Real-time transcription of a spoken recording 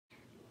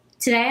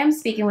Today I'm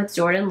speaking with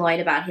Jordan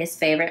Lloyd about his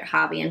favorite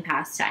hobby and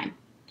pastime.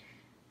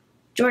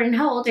 Jordan,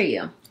 how old are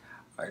you?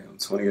 I am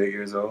 28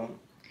 years old.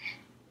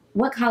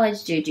 What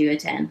college did you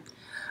attend?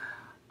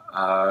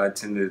 I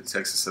attended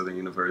Texas Southern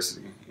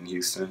University in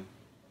Houston.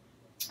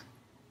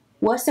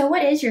 What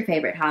is your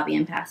favorite hobby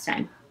and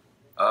pastime?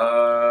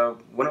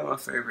 One of my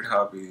favorite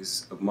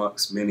hobbies,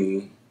 amongst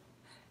many,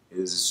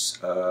 is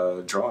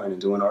drawing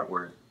and doing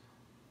artwork.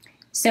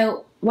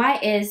 So, why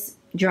is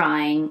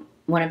drawing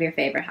one of your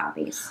favorite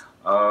hobbies?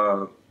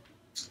 Uh,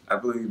 I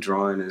believe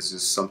drawing is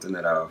just something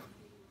that I've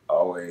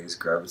always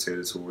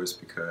gravitated towards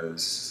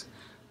because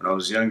when I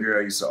was younger,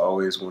 I used to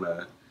always want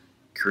to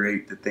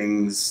create the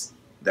things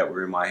that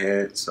were in my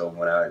head. So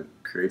when I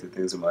create the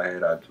things in my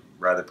head, I'd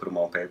rather put them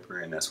on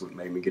paper, and that's what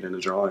made me get into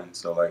drawing.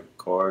 So like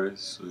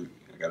cars,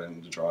 I got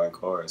into drawing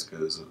cars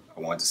because I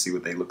wanted to see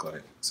what they look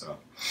like.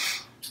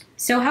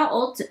 So, how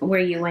old were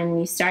you when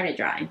you started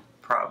drawing?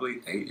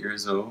 Probably 8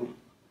 years old.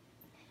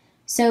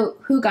 So,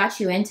 who got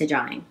you into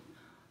drawing?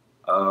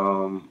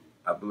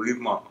 I believe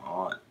my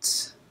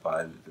aunt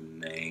by the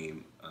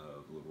name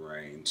of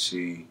Lorraine.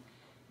 She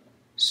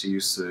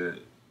used to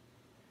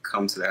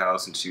come to the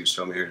house and she would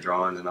show me her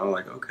drawings, and I'm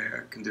like, okay,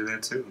 I can do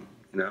that too,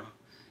 you know.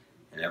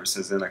 And ever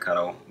since then, I kind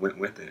of went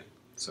with it.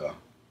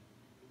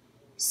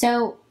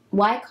 So,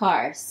 why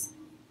cars?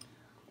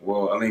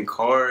 Well, I mean,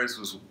 cars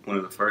was one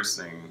of the first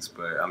things,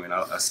 but I mean,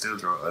 I still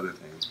draw other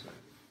things. But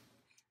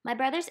My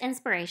brother's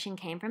inspiration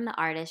came from the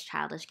artist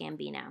Childish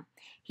Gambino.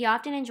 He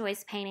often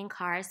enjoys painting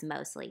cars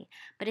mostly,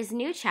 but his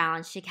new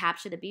challenge to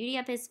capture the beauty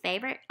of his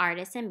favorite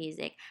artists and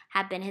music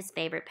have been his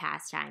favorite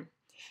pastime.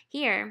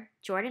 Here,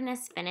 Jordan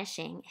is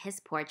finishing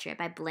his portrait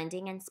by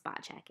blending and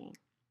spot checking.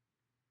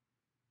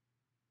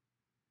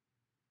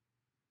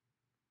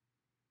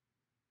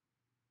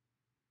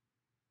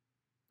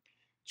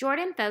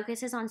 Jordan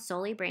focuses on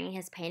solely bringing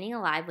his painting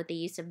alive with the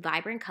use of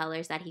vibrant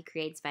colors that he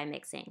creates by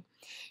mixing.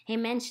 He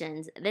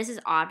mentions this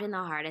is often the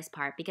hardest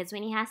part because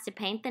when he has to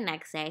paint the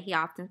next day, he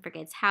often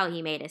forgets how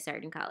he made a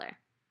certain color.